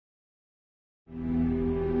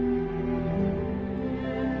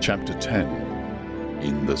Chapter 10.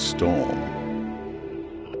 In the Storm.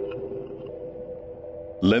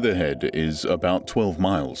 Leatherhead is about 12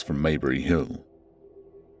 miles from Maybury Hill.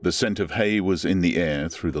 The scent of hay was in the air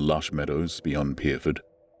through the lush meadows beyond Pierford,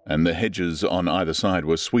 and the hedges on either side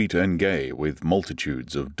were sweet and gay with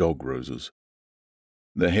multitudes of dog roses.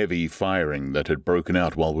 The heavy firing that had broken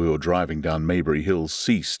out while we were driving down Maybury Hill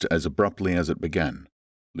ceased as abruptly as it began,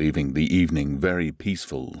 leaving the evening very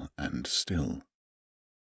peaceful and still.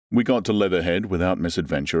 We got to Leatherhead without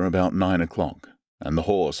misadventure about 9 o'clock, and the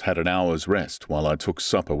horse had an hour's rest while I took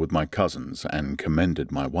supper with my cousins and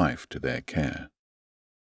commended my wife to their care.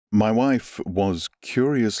 My wife was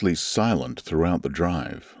curiously silent throughout the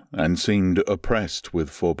drive, and seemed oppressed with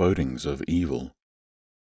forebodings of evil.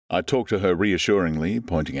 I talked to her reassuringly,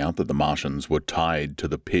 pointing out that the Martians were tied to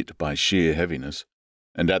the pit by sheer heaviness,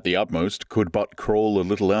 and at the utmost could but crawl a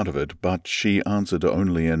little out of it, but she answered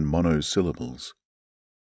only in monosyllables.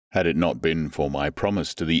 Had it not been for my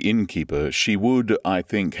promise to the innkeeper, she would, I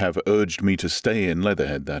think, have urged me to stay in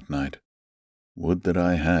Leatherhead that night. Would that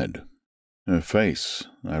I had. Her face,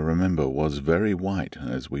 I remember, was very white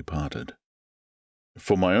as we parted.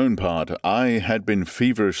 For my own part, I had been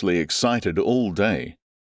feverishly excited all day.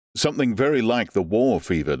 Something very like the war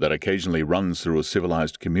fever that occasionally runs through a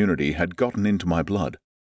civilized community had gotten into my blood,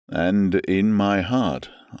 and in my heart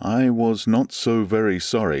I was not so very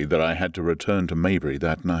sorry that I had to return to Maybury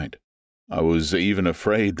that night. I was even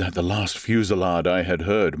afraid that the last fusillade I had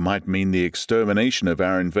heard might mean the extermination of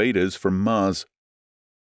our invaders from Mars.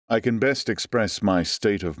 I can best express my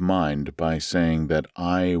state of mind by saying that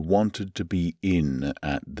I wanted to be in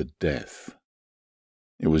at the death.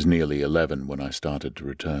 It was nearly 11 when I started to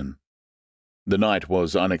return. The night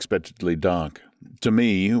was unexpectedly dark. To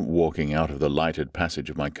me, walking out of the lighted passage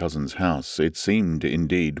of my cousin's house, it seemed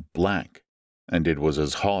indeed black, and it was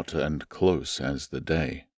as hot and close as the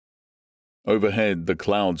day. Overhead the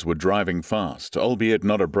clouds were driving fast, albeit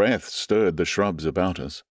not a breath stirred the shrubs about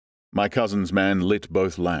us. My cousin's man lit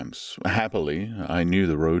both lamps. Happily, I knew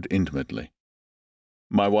the road intimately.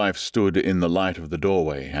 My wife stood in the light of the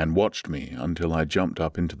doorway and watched me until I jumped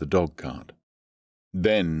up into the dog-cart.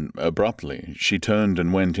 Then, abruptly, she turned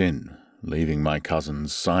and went in, leaving my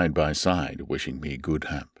cousins side by side, wishing me good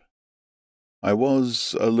hap. I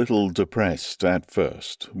was a little depressed at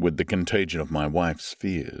first, with the contagion of my wife's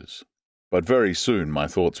fears, but very soon my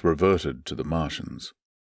thoughts reverted to the Martians.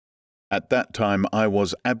 At that time I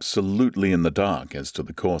was absolutely in the dark as to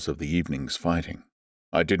the course of the evening's fighting.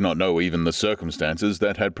 I did not know even the circumstances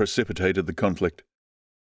that had precipitated the conflict.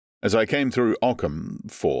 As I came through Ockham,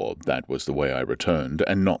 for that was the way I returned,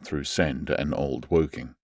 and not through Send and Old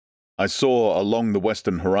Woking, I saw along the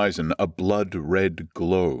western horizon a blood-red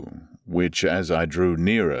glow, which, as I drew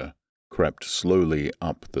nearer, crept slowly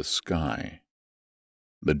up the sky.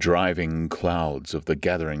 The driving clouds of the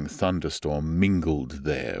gathering thunderstorm mingled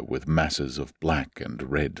there with masses of black and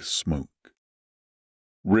red smoke.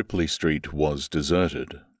 Ripley Street was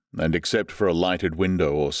deserted, and except for a lighted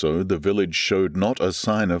window or so, the village showed not a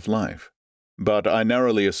sign of life. But I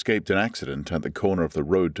narrowly escaped an accident at the corner of the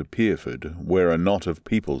road to Pierford, where a knot of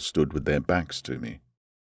people stood with their backs to me.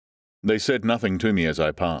 They said nothing to me as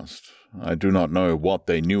I passed. I do not know what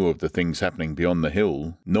they knew of the things happening beyond the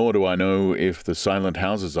hill, nor do I know if the silent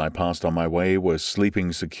houses I passed on my way were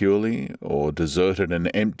sleeping securely, or deserted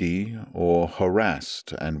and empty, or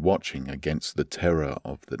harassed and watching against the terror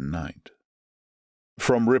of the night.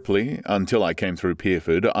 From Ripley, until I came through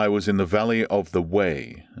Pierford, I was in the valley of the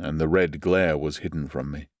Wey, and the red glare was hidden from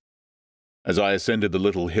me. As I ascended the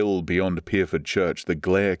little hill beyond Pierford Church, the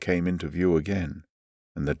glare came into view again,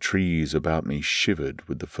 and the trees about me shivered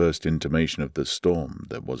with the first intimation of the storm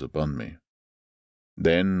that was upon me.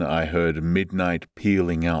 Then I heard midnight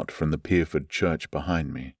pealing out from the Pierford Church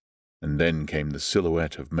behind me, and then came the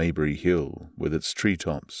silhouette of Maybury Hill, with its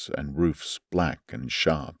treetops and roofs black and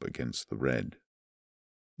sharp against the red.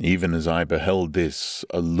 Even as I beheld this,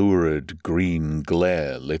 a lurid green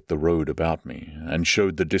glare lit the road about me, and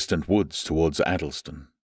showed the distant woods towards Addleston.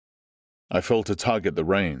 I felt a tug at the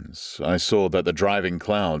reins. I saw that the driving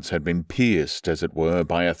clouds had been pierced, as it were,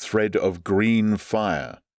 by a thread of green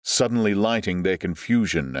fire, suddenly lighting their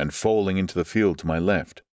confusion and falling into the field to my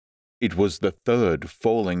left. It was the third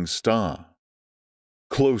falling star.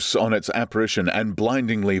 Close on its apparition, and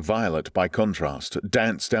blindingly violet by contrast,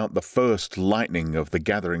 danced out the first lightning of the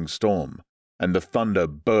gathering storm, and the thunder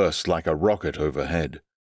burst like a rocket overhead.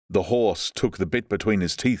 The horse took the bit between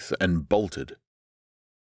his teeth and bolted.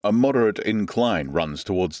 A moderate incline runs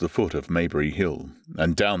towards the foot of Maybury Hill,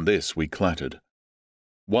 and down this we clattered.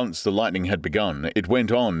 Once the lightning had begun, it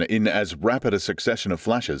went on in as rapid a succession of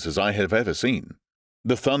flashes as I have ever seen.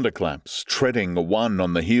 The thunderclaps, treading one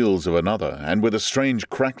on the heels of another and with a strange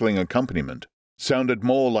crackling accompaniment, sounded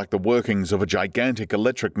more like the workings of a gigantic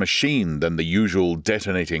electric machine than the usual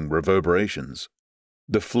detonating reverberations.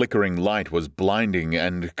 The flickering light was blinding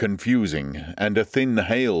and confusing, and a thin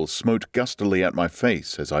hail smote gustily at my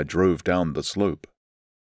face as I drove down the slope.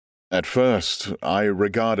 At first, I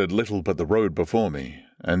regarded little but the road before me,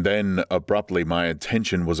 and then abruptly my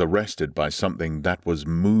attention was arrested by something that was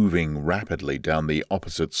moving rapidly down the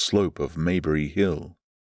opposite slope of Maybury Hill.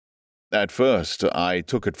 At first, I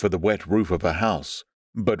took it for the wet roof of a house,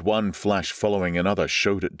 but one flash following another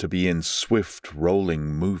showed it to be in swift, rolling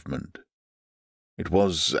movement. It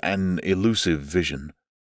was an elusive vision,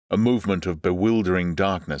 a movement of bewildering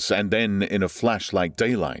darkness, and then, in a flash like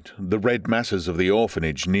daylight, the red masses of the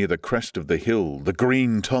orphanage near the crest of the hill, the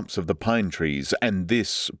green tops of the pine trees, and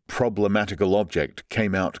this problematical object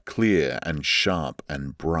came out clear and sharp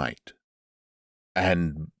and bright.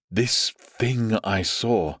 And this thing I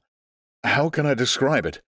saw, how can I describe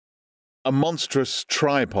it? A monstrous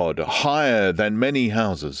tripod higher than many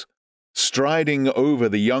houses, striding over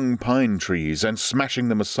the young pine trees and smashing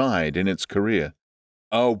them aside in its career.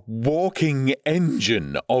 A walking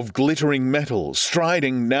engine of glittering metal,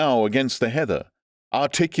 striding now against the heather,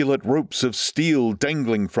 articulate ropes of steel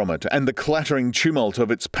dangling from it, and the clattering tumult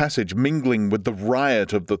of its passage mingling with the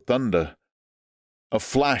riot of the thunder. A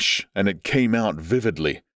flash, and it came out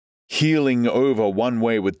vividly, heeling over one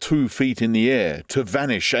way with 2 feet in the air, to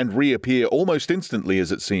vanish and reappear almost instantly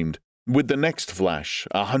as it seemed, with the next flash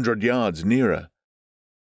 100 yards nearer.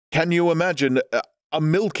 Can you imagine a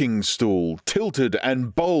milking stool tilted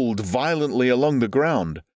and bowled violently along the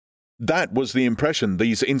ground? That was the impression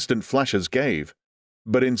these instant flashes gave.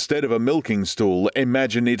 But instead of a milking stool,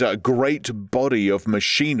 imagine it a great body of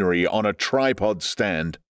machinery on a tripod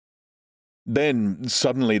stand. Then,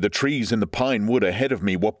 suddenly, the trees in the pine wood ahead of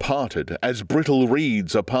me were parted, as brittle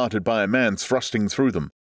reeds are parted by a man thrusting through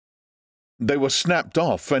them. They were snapped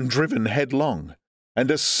off and driven headlong, and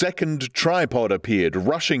a second tripod appeared,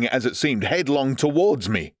 rushing, as it seemed, headlong towards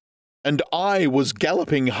me, and I was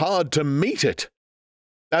galloping hard to meet it.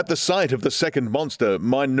 At the sight of the second monster,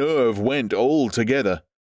 my nerve went altogether.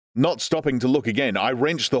 Not stopping to look again, I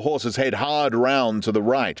wrenched the horse's head hard round to the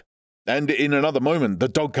right, and in another moment the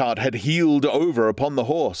dogcart had heeled over upon the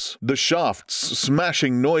horse, the shafts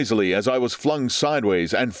smashing noisily as I was flung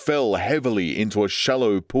sideways and fell heavily into a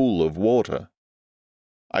shallow pool of water.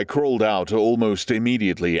 I crawled out almost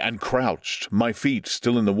immediately and crouched, my feet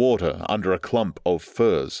still in the water, under a clump of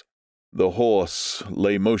firs. The horse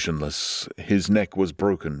lay motionless, his neck was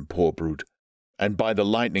broken, poor brute, and by the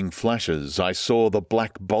lightning flashes I saw the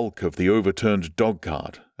black bulk of the overturned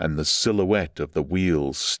dogcart and the silhouette of the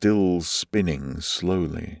wheels still spinning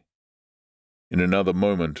slowly. In another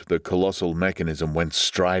moment the colossal mechanism went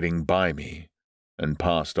striding by me and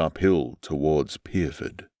passed uphill towards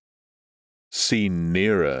Pierford. Seen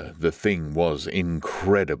nearer, the thing was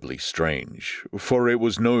incredibly strange, for it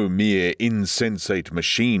was no mere insensate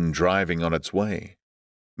machine driving on its way.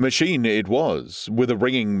 Machine it was, with a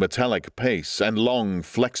ringing metallic pace and long,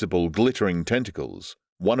 flexible, glittering tentacles,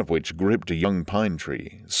 one of which gripped a young pine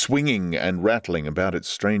tree, swinging and rattling about its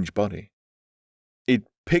strange body. It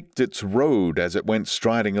picked its road as it went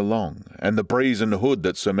striding along, and the brazen hood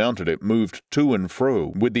that surmounted it moved to and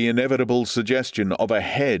fro with the inevitable suggestion of a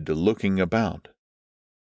head looking about.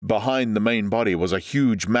 Behind the main body was a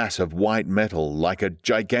huge mass of white metal like a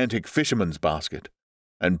gigantic fisherman's basket,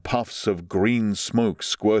 and puffs of green smoke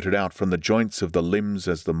squirted out from the joints of the limbs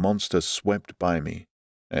as the monster swept by me,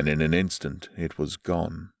 and in an instant it was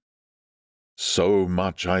gone. So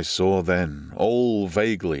much I saw then, all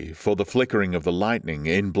vaguely, for the flickering of the lightning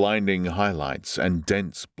in blinding highlights and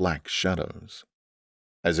dense black shadows.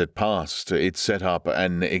 As it passed, it set up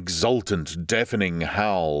an exultant, deafening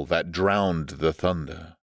howl that drowned the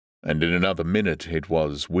thunder, and in another minute it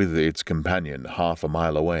was with its companion 1/2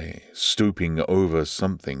 mile away, stooping over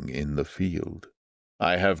something in the field.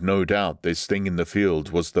 I have no doubt this thing in the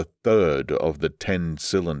field was the 3rd of the 10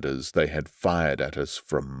 cylinders they had fired at us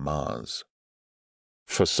from Mars.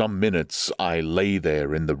 For some minutes I lay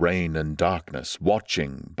there in the rain and darkness,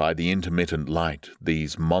 watching, by the intermittent light,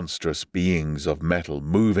 these monstrous beings of metal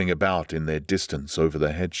moving about in their distance over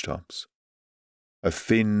the hedge-tops. A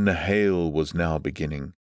thin hail was now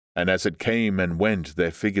beginning, and as it came and went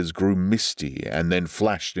their figures grew misty and then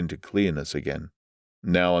flashed into clearness again.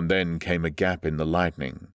 Now and then came a gap in the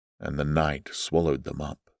lightning, and the night swallowed them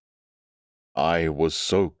up. I was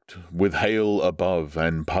soaked, with hail above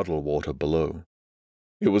and puddle water below.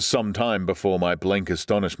 It was some time before my blank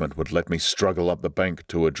astonishment would let me struggle up the bank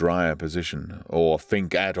to a drier position, or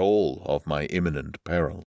think at all of my imminent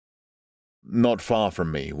peril. Not far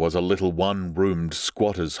from me was a little one-roomed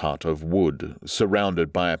squatter's hut of wood,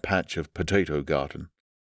 surrounded by a patch of potato garden.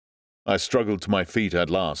 I struggled to my feet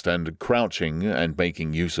at last, and crouching and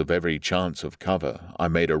making use of every chance of cover, I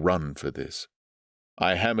made a run for this.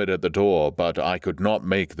 I hammered at the door, but I could not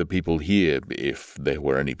make the people hear, if there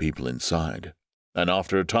were any people inside, and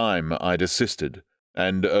after a time I desisted,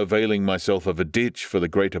 and, availing myself of a ditch for the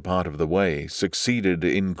greater part of the way, succeeded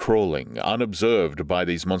in crawling, unobserved by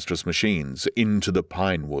these monstrous machines, into the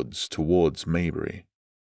pine woods towards Maybury.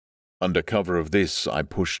 Under cover of this I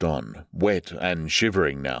pushed on, wet and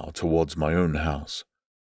shivering now, towards my own house.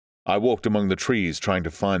 I walked among the trees trying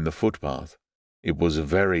to find the footpath. It was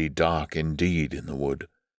very dark indeed in the wood,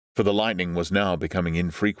 for the lightning was now becoming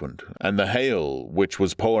infrequent, and the hail, which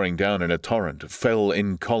was pouring down in a torrent, fell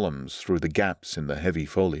in columns through the gaps in the heavy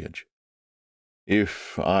foliage.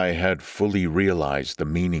 If I had fully realized the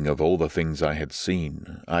meaning of all the things I had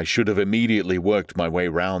seen, I should have immediately worked my way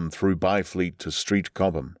round through Byfleet to Street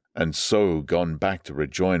Cobham, and so gone back to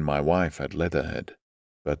rejoin my wife at Leatherhead.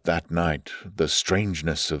 But that night the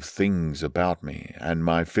strangeness of things about me and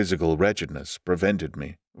my physical wretchedness prevented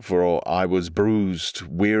me, for I was bruised,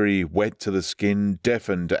 weary, wet to the skin,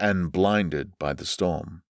 deafened and blinded by the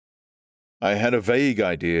storm. I had a vague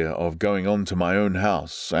idea of going on to my own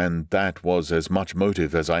house, and that was as much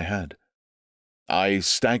motive as I had. I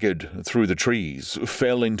staggered through the trees,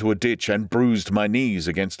 fell into a ditch and bruised my knees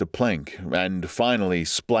against a plank, and finally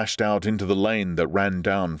splashed out into the lane that ran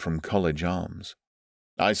down from College Arms.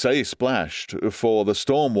 I say splashed, for the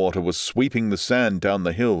storm water was sweeping the sand down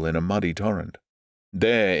the hill in a muddy torrent.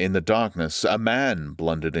 There, in the darkness, a man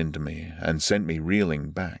blundered into me and sent me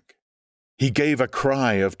reeling back. He gave a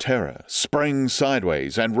cry of terror, sprang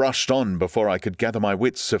sideways, and rushed on before I could gather my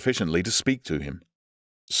wits sufficiently to speak to him.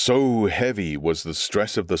 So heavy was the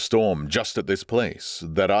stress of the storm just at this place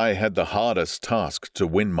that I had the hardest task to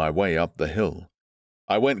win my way up the hill.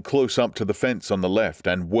 I went close up to the fence on the left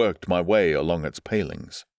and worked my way along its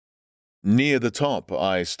palings. Near the top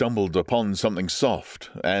I stumbled upon something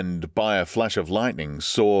soft, and by a flash of lightning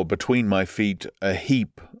saw between my feet a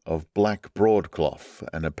heap of black broadcloth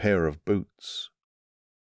and a pair of boots.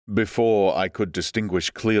 Before I could distinguish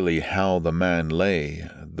clearly how the man lay,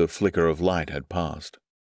 the flicker of light had passed.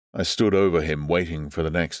 I stood over him waiting for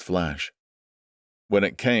the next flash. When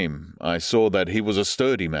it came, I saw that he was a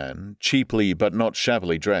sturdy man, cheaply but not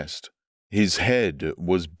shabbily dressed. His head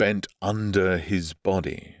was bent under his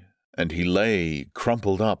body, and he lay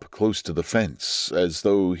crumpled up close to the fence, as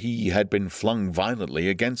though he had been flung violently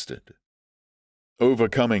against it.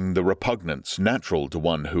 Overcoming the repugnance natural to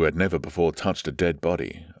one who had never before touched a dead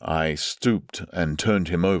body, I stooped and turned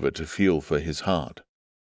him over to feel for his heart.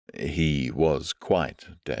 He was quite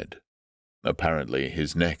dead. Apparently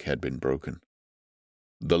his neck had been broken.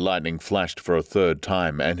 The lightning flashed for a third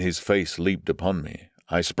time, and his face leaped upon me.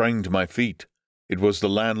 I sprang to my feet. It was the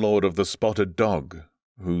landlord of the Spotted Dog,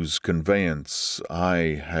 whose conveyance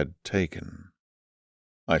I had taken.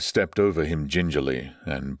 I stepped over him gingerly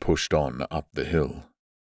and pushed on up the hill.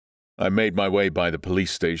 I made my way by the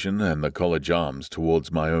police station and the College Arms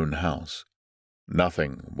towards my own house.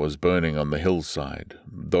 Nothing was burning on the hillside,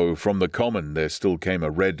 though from the common there still came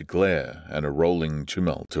a red glare and a rolling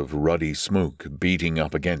tumult of ruddy smoke beating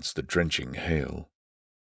up against the drenching hail.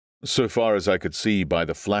 So far as I could see by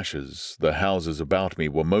the flashes, the houses about me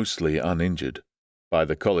were mostly uninjured. By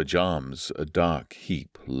the College Arms, a dark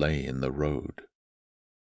heap lay in the road.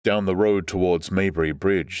 Down the road towards Maybury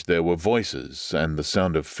Bridge there were voices and the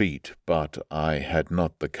sound of feet, but I had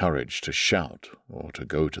not the courage to shout or to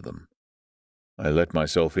go to them. I let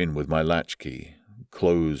myself in with my latchkey,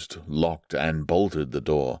 closed, locked, and bolted the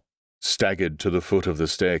door, staggered to the foot of the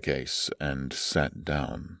staircase, and sat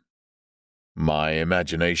down. My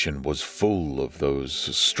imagination was full of those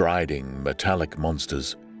striding, metallic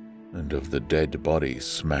monsters, and of the dead bodies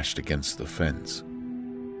smashed against the fence.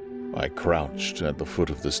 I crouched at the foot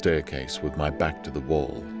of the staircase with my back to the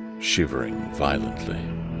wall, shivering violently.